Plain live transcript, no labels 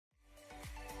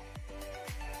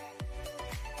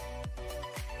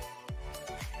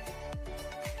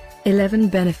11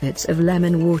 benefits of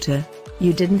lemon water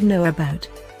you didn't know about.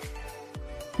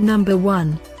 Number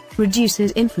 1.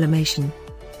 Reduces inflammation.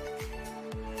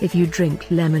 If you drink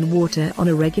lemon water on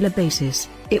a regular basis,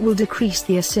 it will decrease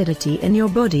the acidity in your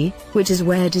body, which is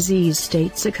where disease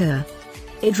states occur.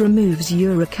 It removes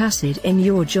uric acid in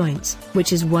your joints,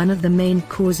 which is one of the main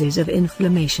causes of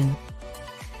inflammation.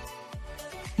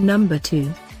 Number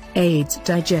 2. Aids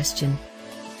digestion.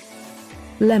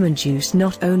 Lemon juice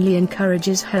not only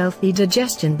encourages healthy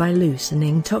digestion by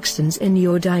loosening toxins in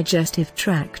your digestive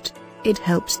tract, it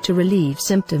helps to relieve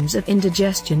symptoms of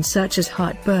indigestion such as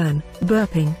heartburn,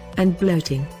 burping, and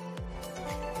bloating.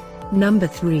 Number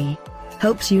 3.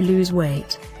 Helps you lose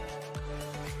weight.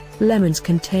 Lemons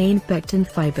contain pectin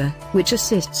fiber, which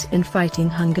assists in fighting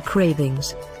hunger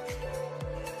cravings.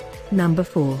 Number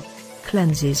 4.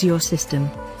 Cleanses your system.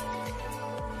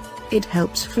 It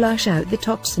helps flush out the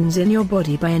toxins in your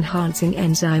body by enhancing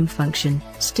enzyme function,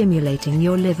 stimulating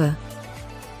your liver.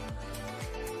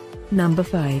 Number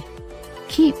 5.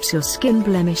 Keeps your skin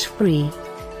blemish-free.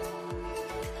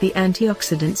 The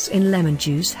antioxidants in lemon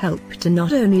juice help to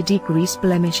not only decrease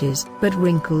blemishes, but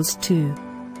wrinkles too.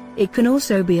 It can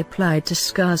also be applied to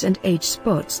scars and age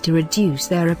spots to reduce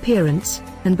their appearance,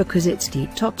 and because it's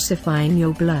detoxifying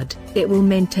your blood, it will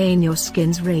maintain your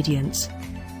skin's radiance.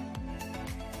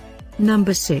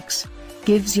 Number 6.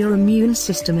 Gives your immune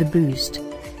system a boost.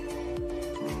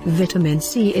 Vitamin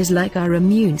C is like our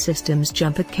immune system's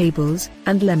jumper cables,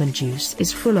 and lemon juice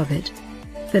is full of it.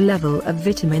 The level of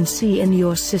vitamin C in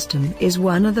your system is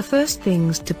one of the first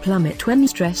things to plummet when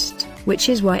stressed, which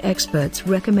is why experts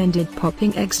recommended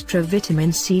popping extra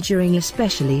vitamin C during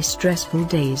especially stressful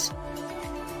days.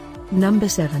 Number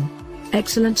 7.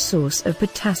 Excellent source of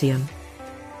potassium.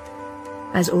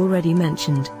 As already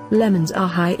mentioned, lemons are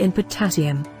high in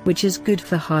potassium, which is good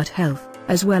for heart health,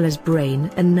 as well as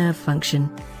brain and nerve function.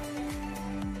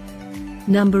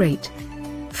 Number 8.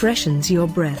 Freshens your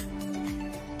breath.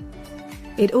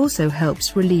 It also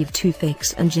helps relieve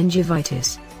toothaches and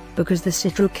gingivitis. Because the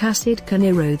citric acid can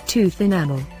erode tooth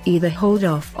enamel, either hold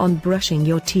off on brushing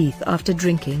your teeth after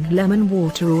drinking lemon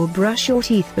water or brush your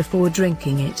teeth before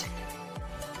drinking it.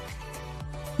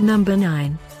 Number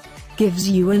 9. Gives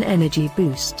you an energy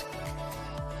boost.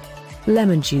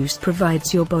 Lemon juice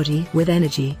provides your body with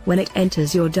energy when it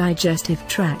enters your digestive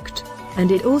tract,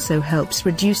 and it also helps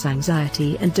reduce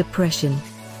anxiety and depression.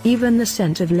 Even the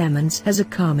scent of lemons has a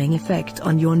calming effect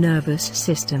on your nervous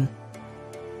system.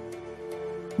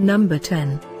 Number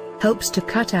 10. Helps to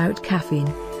cut out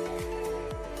caffeine.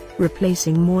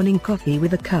 Replacing morning coffee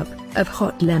with a cup of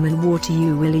hot lemon water,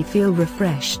 you will feel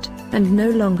refreshed, and no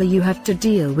longer you have to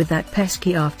deal with that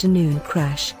pesky afternoon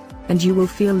crash, and you will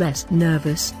feel less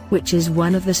nervous, which is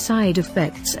one of the side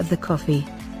effects of the coffee.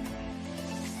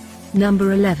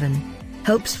 Number 11.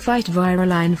 Helps fight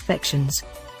viral infections.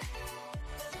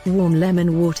 Warm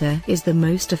lemon water is the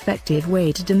most effective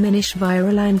way to diminish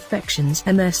viral infections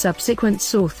and their subsequent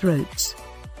sore throats.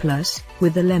 Plus,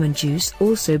 with the lemon juice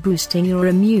also boosting your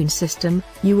immune system,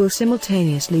 you will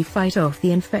simultaneously fight off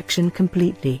the infection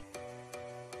completely.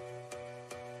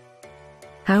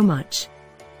 How much?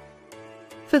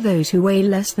 For those who weigh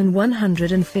less than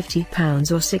 150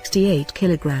 pounds or 68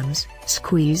 kilograms,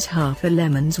 squeeze half a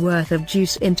lemon's worth of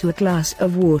juice into a glass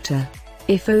of water.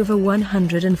 If over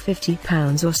 150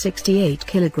 pounds or 68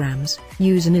 kilograms,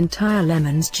 use an entire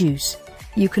lemon's juice.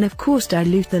 You can of course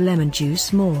dilute the lemon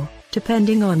juice more,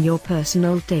 depending on your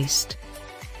personal taste.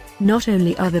 Not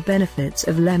only are the benefits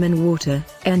of lemon water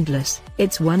endless,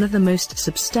 it's one of the most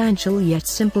substantial yet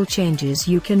simple changes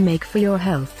you can make for your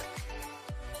health.